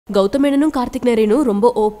கௌதம் மேனனும் கார்த்திக் நரேனும் ரொம்ப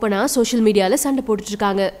ஓப்பனா சோஷியல் மீடியால சண்டை போட்டுட்டு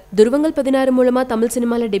இருக்காங்க. துருவங்கள் 16 மூலமா தமிழ்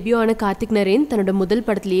சினிமால டெபியூ ஆன கார்த்திக் நரேன் தன்னோட முதல்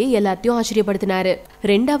படத்திலேயே எல்லாத்தையும் ஆச்சரியப்படுத்தினாரு.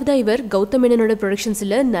 ரெண்டாவதா இவர் கௌதம் மேனனோட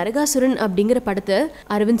ப்ரொடக்ஷன்ஸ்ல நரகாசுரன் அப்படிங்கிற படத்தை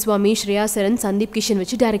அரவிந்த் சுவாமி, ஸ்ரேயா சரண், சந்தீப் கிஷன்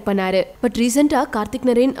வச்சு டைரக்ட் பண்ணாரு. பட் ரீசெண்டா கார்த்திக்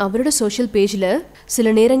நரேன் அவரோட சோஷியல் பேஜ்ல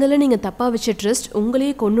சில நேரங்கள்ல நீங்க தப்பா வச்ச ட்ரஸ்ட்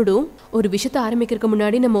உங்களையே கொன்னுடும். ஒரு விஷயத்த ஆரம்பிக்கிறதுக்கு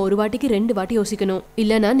முன்னாடி நம்ம ஒரு வாட்டிக்கு 2 வாட்டி யோசிக்கணும்.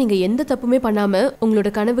 இல்லனா நீங்க எந்த தப்புமே பண்ணாம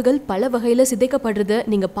உங்களோட கனவுகள் பல வகையில சிதைக்கப்படுறத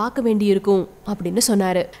நீங்க பார்க்க வேண்டியிருக்கும் அப்படின்னு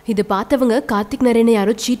சொன்னாரு. இது பார்த்தவங்க கார்த்திக் நரேனை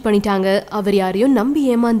யாரோ சீட் பண்ணிட்டாங்க, அவர் யாரையும் நம்பி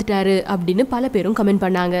ஏமாந்துட்டாரு அப்படின்னு பல பேரும் கமெண்ட்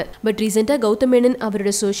பண்ணாங்க. பட் ரீசெண்டா கௌதம் மேனன்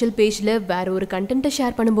அவரோட சோஷியல் பேஜ்ல வேற ஒரு கண்டென்ட்டை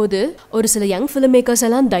ஷேர் பண்ணும்போது ஒரு சில யங் ஃபிலிம் மேக்கர்ஸ்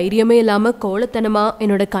எல்லாம் தைரியமே இல்லாம கோலத்தனமா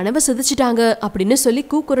என்னோட கனவை சிதைச்சிட்டாங்க அப்படின்னு சொல்லி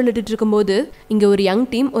கூக்குரலிட்டு இருக்கும்போது இங்க ஒரு யங்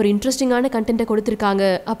டீம் ஒரு இன்ட்ரெஸ்டிங்கான கண்டென்ட்டை கொடுத்திருக்காங்க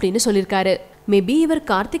அப்படின்னு சொல்லியிருக்காரு. மேபி இவர்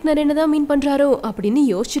கார்த்திக் நரேனை தான் மீன் பண்றாரோ அப்படின்னு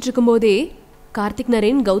யோசிச்சுட்டு இருக்கும் போதே கார்த்திக்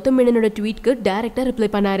நரேன் கௌதம் மேனனோட ட்வீட்க்கு டைரக்டா ரிப்ளை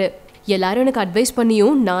பண்ணாரு. எல்லாரும் எனக்கு அட்வைஸ்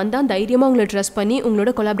பண்ணியும் நான் தான் தைரியமா உங்களை ட்ரஸ்ட் பண்ணி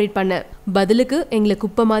உங்களோட கொலாபரேட் பண்ணேன். பதிலுக்கு எங்களை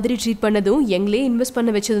குப்பை மாதிரி ட்ரீட் பண்ணதும் எங்களே இன்வெஸ்ட்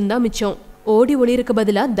பண்ண வச்சதும் தான் மிச்சம். ஓடி ஒளிருக்கு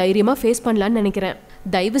பதிலா தைரியமா ஃபேஸ் பண்ணலான்னு நினைக்கிறேன்.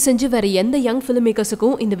 தயவு செஞ்சு வேற எந்த யங் ஃபிலிம்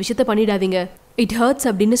மேக்கர்ஸுக்கும் இந்த விஷயத்த பண்ணிடாதீங்க. இட் ஹர்ட்ஸ்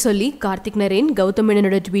அப்படின்னு சொல்லி கார்த்திக் நரேன் கௌதம்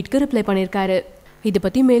மேனனோட ட்வீட்க்கு ரிப்ளை பண்ணியிருக்காரு. இதை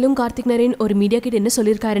பத்தி மேலும் கார்த்திக் நரேன் ஒரு மீடியா கிட்ட என்ன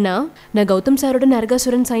சொல்லியிருக்காருன்னா, நான் கௌதம் சாரோட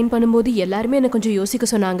நரகாசுரன் சைன் பண்ணும்போது எல்லாருமே என்ன கொஞ்சம் யோசிக்க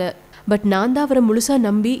சொன்னாங்க. பட் நான் தான் அவரை முழுசா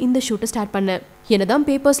நம்பி இந்த ஷூட்டை ஸ்டார்ட் பண்ணேன். என்னதான்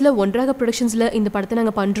பேப்பர்ஸ்ல ஒன்றாக ப்ரொடக்ஷன்ஸ்ல இந்த படத்தை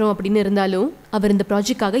நாங்க பண்றோம் அப்படின்னு இருந்தாலும் அவர் இந்த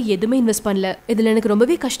ப்ராஜெக்டாக எதுவுமே இன்வெஸ்ட் பண்ணல. இதுல எனக்கு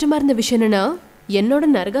ரொம்பவே கஷ்டமா இருந்த விஷயம் என்னன்னா, என்னோட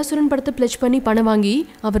நரகாசுரன் படத்தை பிளட்ஜ் பண்ணி பணம் வாங்கி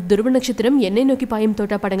அவர் துருவ நட்சத்திரம், என்னை நோக்கி பாயும்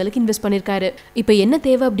தோட்டா படங்களுக்கு இன்வெஸ்ட் பண்ணிருக்காரு. இப்ப என்ன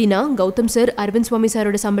தேவை அப்படின்னா, கௌதம் சார் அரவிந்த் சுவாமி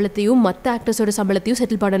சாரோட சம்பளத்தையும் மத்த ஆக்டர்ஸோட சம்பளத்தையும்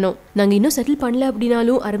செட்டில் பண்ணணும். நாங்க இன்னும் செட்டில் பண்ணல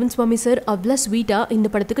அப்படின்னாலும் அரவிந்த் சுவாமி சார் அவ்வளவு ஸ்வீட்டா இந்த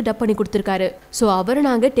படத்துக்கு டப் பண்ணி கொடுத்திருக்காரு. சோ அவரை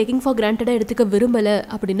நாங்க டேக்கிங் ஃபார் கிராண்டடா எடுத்துக்க விரும்பல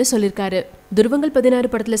அப்படின்னு சொல்லியிருக்காரு. துருவங்கள்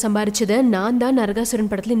 16 படத்துல சம்பாரிச்சதை நான் தான் நரகாசுரன்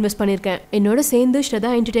படத்துல இன்வெஸ்ட் பண்ணிருக்கேன். என்னோட சேர்ந்து ஸ்ரதா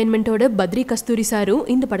என்டர்டைன்மெண்டோட பத்ரி கஸ்தூரி சாரும்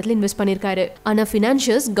இந்த படத்துல இன்வெஸ்ட் பண்ணிருக்காரு. ஆனா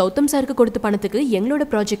பினான்சியர்ஸ் கௌதம் சாருக்கு கொடுத்த பணத்துக்கு எங்களோட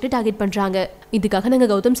ப்ராஜெக்ட் டார்கெட் பண்றாங்க. இதுக்காக நாங்க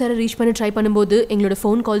கௌதம் சாரை ரீச் பண்ண ட்ரை பண்ணும்போது எங்களோட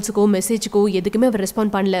ஃபோன் கால்ஸுக்கோ மெசேஜுக்கோ எதுக்குமே அவர்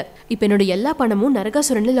ரெஸ்பாண்ட் பண்ணல. இப்போ என்னோட எல்லா பணமும்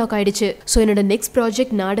நரகாசுரன்ல லாக் ஆயிடுச்சு. ஸோ என்னோட நெக்ஸ்ட்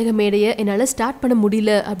ப்ராஜெக்ட் நாடக மேடையை என்னால ஸ்டார்ட் பண்ண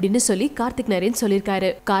முடியல அப்படின்னு சொல்லி கார்த்திக் நரேன்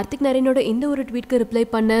சொல்லியிருக்காரு. கார்த்திக் நரேனோட இந்த ஒரு ட்வீட்க்கு ரிப்ளை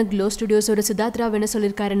பண்ண க்ளோ ஸ்டுடியோஸோட சித்தார்த் ராவ் என்ன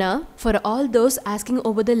சொல்லியிருக்காருன்னா, for all those asking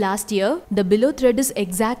over the last year, the below thread is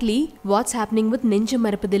exactly what's happening with நெஞ்சம்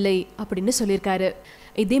மறப்பதில்லை அப்படின்னு சொல்லியிருக்காரு.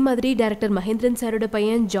 இதே மாதிரி டைரக்டர் மகேந்திரன் சாரோட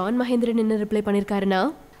பையன் ஜான் மகேந்திரன் என்ன ரிப்ளை பண்ணியிருக்காருன்னா,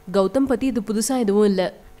 கௌதம் பத்தி இது புதுசா எதுவும் இல்லை,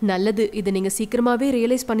 நல்லது, இதை நீங்க சீக்கிரமாவே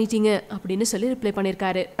ரியலைஸ் பண்ணிட்டீங்க அப்படின்னு சொல்லி ரிப்ளை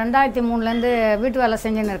பண்ணியிருக்காரு. 2003 வீட்டு வேலை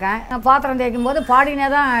செஞ்சுன்னு இருக்கேன். பாத்திரம் தேய்க்கும் போது பாடினே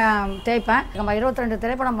தான் தேய்ப்பேன். 22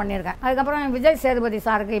 திரைப்படம் பண்ணியிருக்கேன். அதுக்கப்புறம் விஜய் சேதுபதி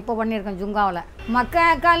சாருக்கு இப்போ பண்ணியிருக்கேன் ஜுங்காவில். மக்க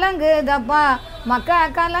கலங்குதப்பா மக்க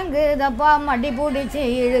கலங்குதப்பா மடி பிடிச்சி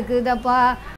இழுக்குதப்பா